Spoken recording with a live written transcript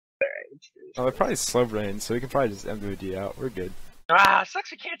Oh, they're probably slow brain, so we can probably just MWD out. We're good. Ah,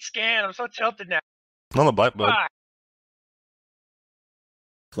 sucks we can't scan. I'm so tilted now. On the bike, bud.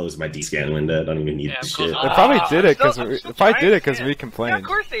 Close my D-scan window. I don't even need this shit. They probably did it because we Yeah, complained. of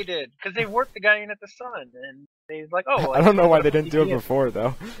course they did, because they warped the guy in at the sun, and they like, oh. I don't know why they didn't do it before,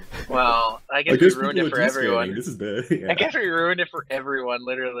 though. Well, I guess we ruined it for everyone. This is bad. Yeah. I guess we ruined it for everyone,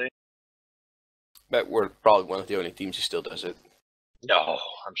 literally. But we're probably one of the only teams who still does it. No,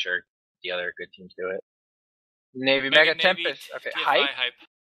 I'm sure the other good teams do it. Navy Mega Tempest. Okay, hype.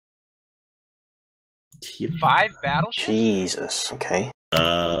 5 battleships? Jesus, okay.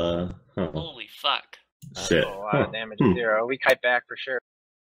 Holy fuck. Shit. A lot of damage at 0. We kite back for sure.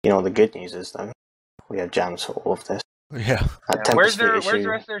 You know, the good news is, though, we have jams for all of this. Yeah. Where's the rest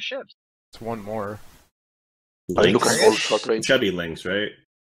of their ships? It's one more. Links? All short range. It's gotta be links, right?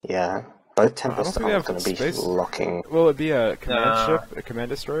 Yeah. Both Tempests think we are have going to be space. locking. Will it be a command ship, a command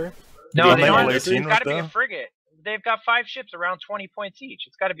destroyer? No, they Yeah, don't. level It's 18 got to right be a there. frigate. They've got 5 ships around 20 points each.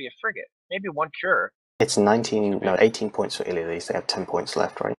 It's got to be a frigate. Maybe 1 cure. It's 18 points for Iliades. They have 10 points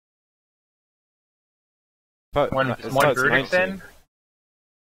left, right? But One it's Brutix 19. then?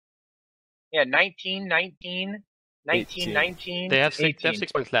 Yeah, 19, 19, 19, 18. 19, They have 18.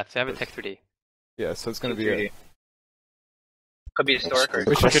 6 points left. They have a Tech 3D. Yeah, so it's going to be a... Could be historic. Or The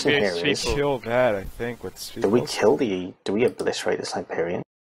We should question be here sweep. is, kill that, I think, with do we Speedballs. do we obliterate this Hyperion?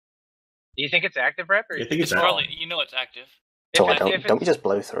 Do you think it's active rep? Or I think it's It's probably, you know it's active. So If it- if don't we just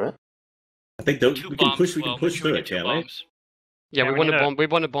blow through it? I think Two we can bombs. push. We well, can push make sure through we it, get 2 can't we? bombs. Yeah, Yeah, we we want to need a- bomb. We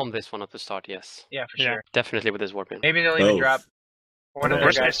want to bomb this one at the start. Yes, Yeah, for Yeah. sure. definitely with this warp in. Maybe they'll even Both. drop one of their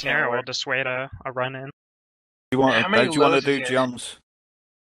Worst guys. case scenario, we'll dissuade a run in. Do you want How many to do lows is jumps?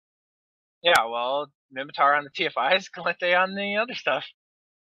 Yeah, well, Mimitar on the TFIs, Galente on the other stuff.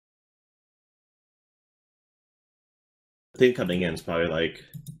 I think coming in is probably like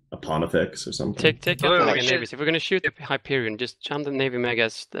a Pontifex or something. Take out Blue, the we Mega should- Navies. If we're going to shoot the Hyperion, just jam the Navy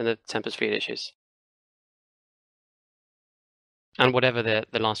Megas and the Tempest Fleet issues. And whatever the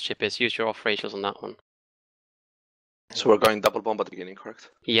last ship is, use your off ratios on that one. So we're going double bomb at the beginning, correct?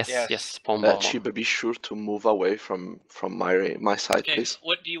 Yes, Yes. yes, bomb, bomb. Chiba, be sure to move away from my side, Okay, please.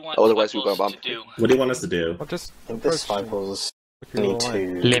 what do you want Otherwise we're Swiftles gonna to do? What do you want us to do? Well, just I think the Disciples need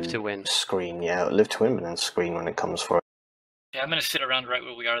to Live to win. Screen, yeah, live to win, but then screen when it comes for it. Yeah, I'm gonna sit around right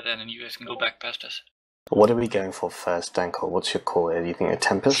where we are then, and you guys can go back past us. What are we going for first, Danko? What's your call here? Do you think a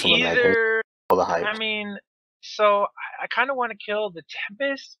Tempest or the Mega Either, or the Hype? I mean, so I kind of want to kill the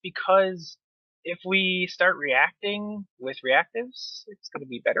Tempest because if we start reacting with reactives, it's going to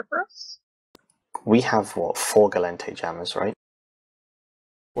be better for us. We have, 4 Galente jammers, right?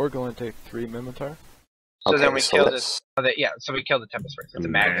 4 Galente, 3 Mimitar. So then Okay, we so kill let's- so we kill the Tempest first. It's a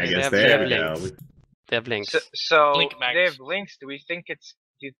I magnet. guess have- there they we have go. links. They have links. So Blink they magnets. have links. Do we think it's?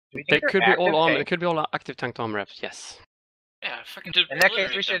 Do we They think could be they're all active? armor. Okay. It could be all active tank to armor reps. Yes. Yeah, fucking just In that case, we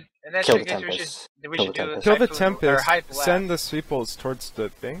obliterate should. them. In that Kill the case, we should. Tempest. We Kill should the do Tempest. Kill the Typhoon- or Tempest, Hype left. send the Sweeples towards the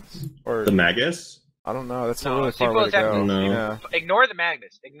things? Or, The Magus? I don't know, that's No, a really far way to Sweeples have- go. No. Yeah. Ignore the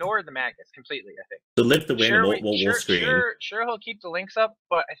Magnus. Ignore the Magnus completely. I think. So lift the win Sure, and we'll sure, screen. sure, he'll keep the links up,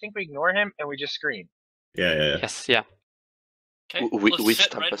 but I think we ignore him and we just screen. Yeah. Yes. Yeah. Okay, Which let's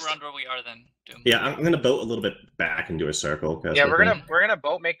sit Tempest? right around where we are then. Doom. Yeah, I'm gonna boat a little bit back and do a circle. 'cause Yeah, I we're think- gonna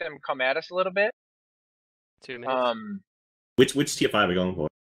both make them come at us a little bit. 2 minutes. Which TF5 are we going for?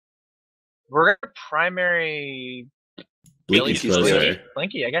 We're gonna primary Blinky's closer.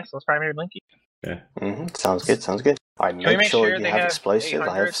 Blinky, I guess. Let's primary Blinky. Sounds good, sounds good. Alright, Can we make sure you they have explosive, I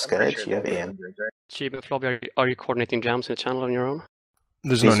have 800s? I'm pretty Scourge, sure you have they Ian. 800s, right? Chiba and Flobby, are you coordinating jams in the channel on your own?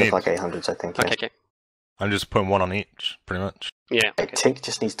 There's These no look need. like 800s, I think. Okay, Yeah. okay. I'm just putting one on each, pretty much. Yeah. Okay, Okay. Tig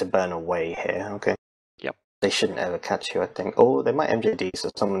just needs to burn away here, okay? Yep. They shouldn't ever catch you, I think. Oh, they might MJD, so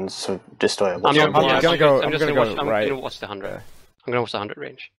someone's sort of destroy a I'm watch. not. I'm yeah, gonna I'm go- just I'm gonna gonna watch. go I'm right. gonna watch the 100. Yeah. I'm gonna watch the 100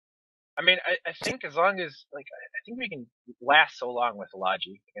 range. I mean, I think as long as I think we can last so long with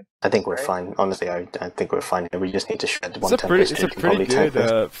Logi. I think we're Right? fine. Honestly, I think we're fine here. We just need to shred one It's a pretty, Tempest. it's a who can pretty probably good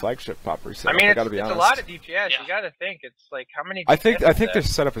tank this. flagship pop reset. I mean, gotta be it's a honest. lot of DPS. Yeah. You got to think it's like how many? I think DPS is their that?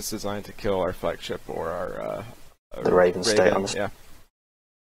 setup is designed to kill our flagship or our The Raven state, honestly. Yeah.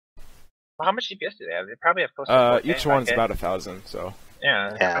 Well, how much DPS do they have? They probably have close to 4K, Each one's 5K. about 1,000. So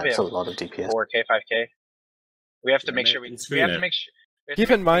Yeah, Yeah, it's a lot of DPS. 4K, 5K. We have to Yeah, make man, sure we screen have to it. make sure. we have Keep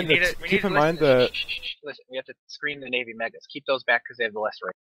to in make- mind we need that- to- we keep need in to mind listen- the- Listen, we have to screen the Navy Megas. Keep those back because they have the less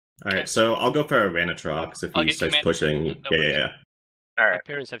range. Alright, so I'll go for a Ranatrox if I'll he get starts command- pushing. no Yeah. worries. All right,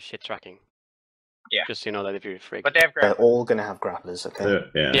 Appearance have shit tracking. Yeah. Just so you know that if you're a freak. but they have They're grapple. all going to have grapplers, okay?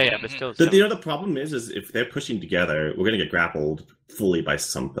 Yeah. Yeah, but still. The other problem is if they're pushing together, we're gonna get grappled fully by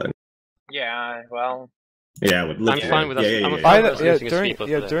something. Yeah, well, Yeah, with I'm fine with us. I'm fine By with us the, yeah, using a during speedboat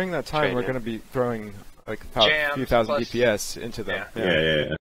yeah for the during that time, trade, we're yeah. going to be throwing like about a Jams few thousand plus- DPS into them.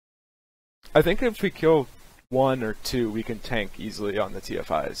 Yeah. I think if we kill 1 or 2, we can tank easily on the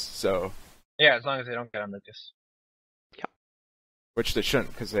TFIs. So, Yeah, as long as they don't get on Lucas. which they shouldn't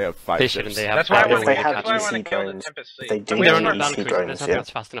because they have 5 They ships. shouldn't. They have. That's why I if want they to. have That's why I EC want to kill the drones, Tempest if Fleet. they do We Wait, don't run run down EC quick. drones, That's yeah. not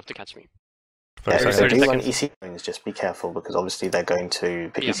fast enough to catch me. Yeah, if they 30 do run seconds. EC drones, just be careful because obviously they're going to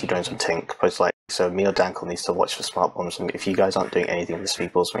put Yeah. EC drones on Tink. Most likely. So me or Dankel needs to watch for smart bombs, and if you guys aren't doing anything with the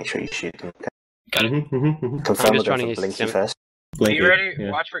speedballs, make sure you shoot them. Okay? Got it. Confirm just we're going running for EC Blinky seven. first. Be ready.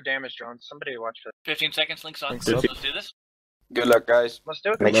 Yeah. Watch for damage drones. Somebody watch for. 15 seconds, links on. Thanks, Let's Sub. do this. Good luck, guys. Let's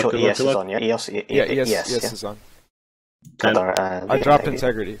do it. Make Good sure luck, good luck, ES good is luck. on, yeah? ES, Yeah, ES yeah. is on. Got And our, I dropped maybe.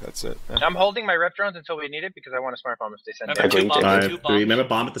 integrity. That's it. Yeah. I'm holding my rep drones until we need it because I want a smart bomb if they send Remember, damage. two Agreed, bombs. agreed. 2 5, bombs. 3. Remember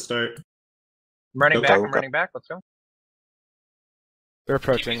bomb at the start. I'm running Go, back. go, I'm go. running back. Let's go. They're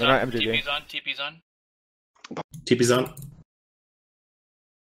approaching. TP's They're not on. MDD. TP's on. TP's on. TP's on.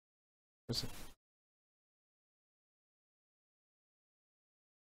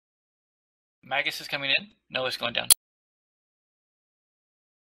 Magus is coming in. Noah's going down.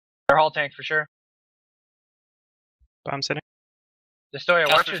 They're hull tank for sure. I'm sitting. Destoya,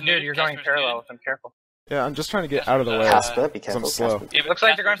 watch Casper's your dude. muted, You're going Casper's parallel muted. with them. Careful. Yeah, I'm just trying to get out of the way. Casper, be 'cause careful. I'm slow. Casper. If Looks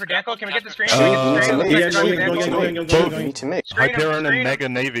like they're going for Casper's Danko. Can we get the screen? Uh, Can we get the screen? Looks like Yeah, they're going for go, Danko. You need to move. Screen 'em, Hyperion screen and 'em. Mega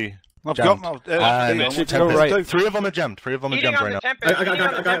Navy. I've Jammed. got And Tempest. Tempest. right. 3 of them are jammed. 3 of them are Heating jammed on right the now. Tempest. I Heating on the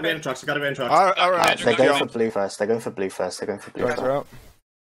got random Tempest. trucks. I got a random trucks. Alright, They're going for blue first. They're going for blue first. They're going for blue You guys first. are out.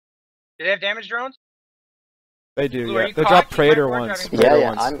 Do they have damage drones? They do. Blue, are Yeah, you they caught? dropped You Praetor might work once. on it. Praetor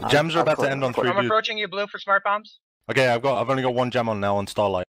Yeah, once. Gems are I'm about to caught, end I'm on caught. 3 I'm dudes. approaching you, blue, for smart bombs. Okay, I've only got 1 gem on now on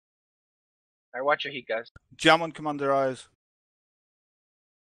Starlight. Alright, watch your heat, guys. Jam on Commander Eyes.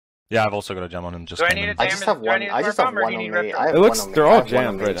 Yeah, I've also got a gem on him. Just Do I came need in. a I just have Do I one. need a I just smart have bomb or one do you on need me. rep I have It looks- one on me. they're I all have one on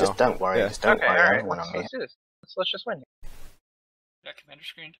jammed me. right Just now. don't worry. Yeah. Just don't Okay, worry. I alright. have one on me. Let's do this. Let's just win. Got commander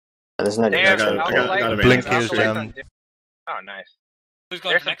screened. There's no They need have to got- alpha I got- I light. got a They Blink have is alpha light jammed. on two. Oh, nice. Who's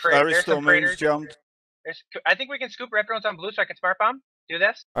going There's for some next? There's Aristo some Moon's freighters. jammed. I think we can scoop rep drones on blue so I can smart bomb. Do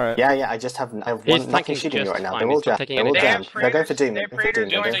this. All right. Yeah, I just have He's one. Nothing tanking shooting me just right now. fine. They're He's all not jammed. taking They're all any They have jammed. They're going for freighters- Doom. they They're have going for freighters Doom.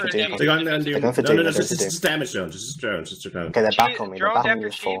 They're going going for for Doom. Doom. They're going to do. They're going for No, Doom. no, They're just going for Doom. damage zone. Just drones. Just drones. Okay, they're back Cheese- on me. They're drones back on me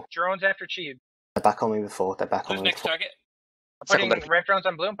after before. cheap. Drones after cheap. They're back on me before. They're back on Who's me next before. target? I'm putting Secondary. rep drones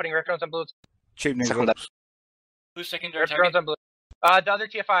on blue. I'm putting rep drones on blue. Cheap Second ropes. Who's secondary Rep target? drones on blue. The other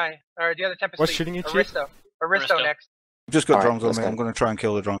TFI or the other Tempest. What's Fleet. shooting you, Chief? Aristo. Aristo. Next. Just got Alright, drones on let's me. go. I'm going to try and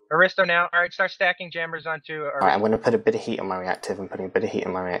kill the drone. Aristo now. All right, start stacking jammers onto. Alright, I'm going to put a bit of heat on my reactive. I'm putting a bit of heat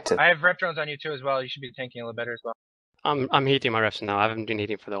on my reactive. I have rep drones on you too as well. You should be tanking a little better as well. I'm heating my refs now. I haven't been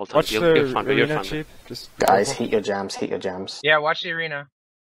heating for the whole time. Watch You're the fine, but you're arena, fine. Chief. Just Guys, careful. heat your jams. Heat your jams. Yeah, watch the arena.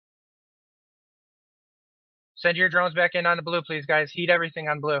 Send your drones back in on the blue, please, guys. Heat everything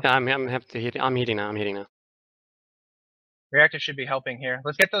on blue. Yeah, I'm happy to heat. I'm heating now. I'm heating now. Reactive should be helping here.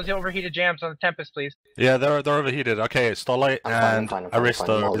 Let's get those overheated jams on the Tempest, please. Yeah, they're overheated. Okay, Starlight I'm fine, and I'm fine.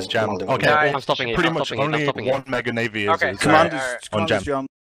 Aristo is jammed. Molding. Okay, Nice. I'm stopping it. pretty I'm much stopping it. I'm only stopping it. 1 Mega Navy is. Okay. is Commander's, Alright. Commander's jam.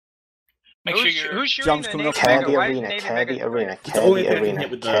 Make sure you're. Who's shooting Jumps the coming Navy up. Care Mega? the Why is arena. Navy Care Mega the arena. It's Care only the if I can arena.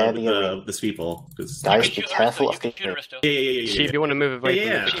 hit with Care the the arena. the sweeple. Because You Guys, can be shoot careful Aristo, of the. you can shoot Aristo. yeah. Chief, you want to move away Yeah,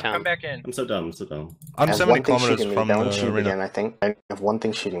 from yeah. the Chief, come town. back in. I'm so dumb. So dumb. I'm I have 70 one thing kilometers shooting me. from They're on the tube arena. again, I think. I have one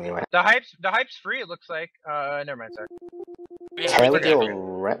thing shooting me right The hype's free. It looks like. Never mind, sorry. We now. have Care with everything your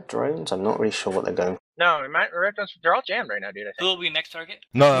jammed. rep drones. I'm not really sure what they're going. No, they're all jammed right now, dude. I Who think. will be next target?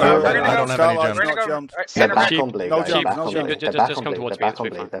 No, we're gonna I go don't have any Starlight. gems. We're gonna Not go. jumped. Alright, They're center back right. on blue, No guys. They're jump, back no on jump. blue. Just They're back come on blue. towards They're me, back on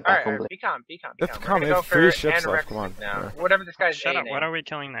it's blue. fine. They're back on Alright, blue. be calm. We're Calm, gonna they go have for 3 ships and left. Rex Come on. now. Yeah. Whatever this guy's Shut A up. name. What are we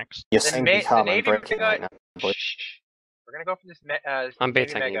killing next? You're The saying Ma- be calm. the I'm Navy breaking Mega- right now, boys. Shh. We're gonna go for this. I'm bait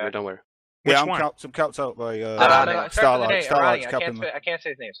Navy tanking Mega. you, don't worry. Which Yeah, I'm one? capped out by Starlight. Starlight's Arania. capping me. I can't say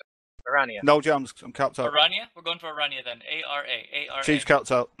his name. So. Arania. No jams. I'm capped out. Arania? We're going for Arania then. A-R-A. A-R-A. Chief's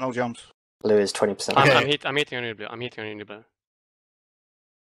capped out. No jams. Blue is 20%. Okay. I'm heating on you, blue. I'm heating on you, blue.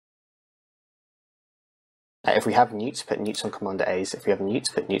 If we have newts, put newts on Commander A's. If we have newts,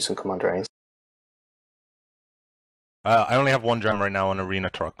 put newts on Commander A's. I only have 1 gem right now on arena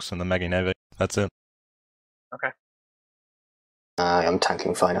trucks and the Mega Navy. That's it. I'm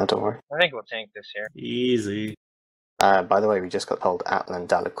tanking fine now, don't worry. I think we'll tank this here. Easy. By the way, we just got told Atlan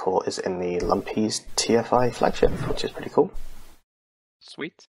Delacour is in the Lumpy's TFI flagship, which is pretty cool.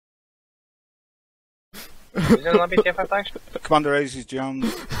 Sweet. Is it a lumpy TFI flagship? Commander A's is jammed.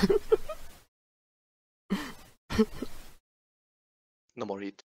 No more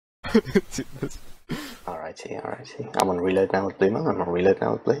heat. Alrighty. I'm on reload now with Blue Man. I'm on reload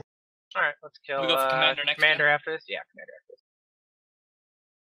now with Blue. Alright, let's kill We go for Commander next Commander after this? Yeah, Commander after this.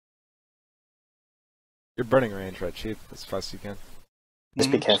 You're burning range, right, Chief? As fast as you can.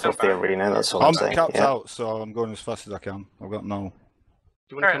 Just be careful of the arena, that's all I'm I'm saying. capped Yeah. out, so I'm going as fast as I can. I've got no.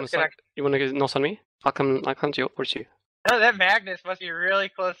 You wanna come inside? You wanna get nos on me? I'll come towards you. Oh, that Magnus must be really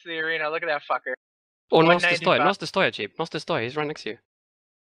close to the arena. Look at that fucker. Oh, nos the 195. stoy, Jeep. Nos the stoy, he's right next to you.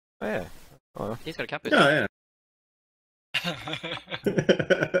 Oh, yeah. Oh. He's got a cap. Yeah,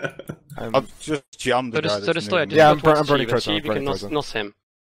 I've just jammed the guy. So the that's stoy, near me. Yeah, just go I'm towards burning Jeep, and prison, I'm Jeep, you can burning prison. nos him.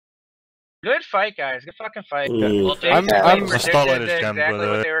 Good fight, guys. Good fucking fight. Ooh. Well, Jason I'm- The Starlight is predicted jammed exactly with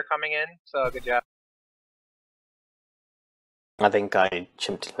what it. they were coming in, so good job. I think I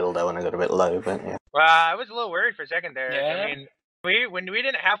chimped a little there when I got a bit low, but yeah. Well, I was a little worried for a second there. Yeah. I mean, when we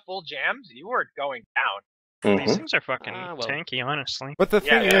didn't have full jams, you were going down. These Mhm. things are fucking Ah, well. tanky, honestly. But the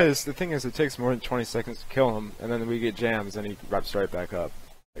Yeah, thing is, it takes more than 20 seconds to kill him, and then we get jams, and he reps right back up.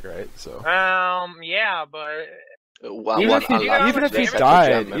 Like, right? So. Yeah, but Even if he died, even if he I think, died,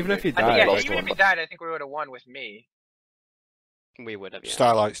 yeah, like, even if he died, I think we would have won with me. We would have, yeah.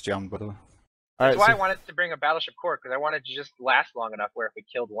 Starlight's jammed, by the way. That's Alright, why so I wanted to bring a Battleship Court, because I wanted to just last long enough where if we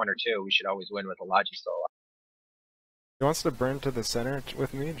killed one or two, we should always win with a Logi still alive. he wants to burn to the center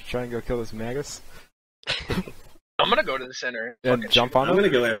with me to try and go kill this Magus? I'm gonna go to the center And fucking jump shoot. on I'm him? gonna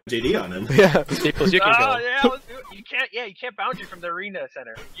go FJD on him. Yeah. Peoples, you can Oh go. yeah, let's do it. You can't boundary from the arena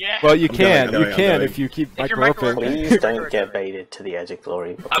center. Yeah. Well, you I'm can going. if you keep If you're micro open. micro-open. Please don't get baited to the edge of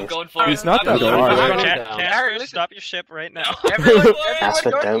glory. I'm going for He's it. not I'm that going far. for it. Running Ca- down. Casper, Alright, listen. stop your ship right now. Everyone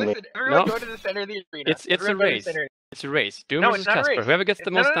Asper, go, don't listen, everyone No. go to the center of the arena. It's a Everyone go to the race. center. It's a race. Doom No, versus it's not a Casper. race. Whoever gets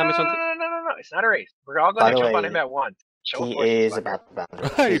the most damage on. No, it's not a race. We're all By gonna the jump on way, him at once. Show He force, is fucker. about the boundary.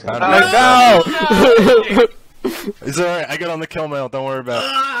 Hey, He's boundary. about- No! It's alright, I got on the kill mail, don't worry about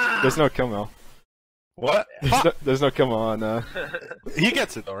it. There's no kill mail. What? There's no kill mail on. He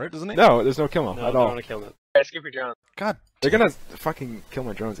gets it though, right? Doesn't he? No, there's no kill mail No, at I don't all. want to kill him. Alright, skip your drone. God. They're gonna fucking kill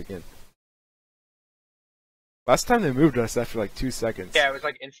my drones again. Last time they moved us after like 2 seconds. Yeah, it was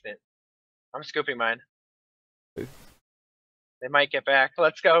like instant. I'm scooping mine. They might get back.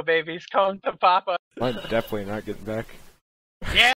 Let's go, babies. Come to Papa. Mine definitely not getting back. Yeah.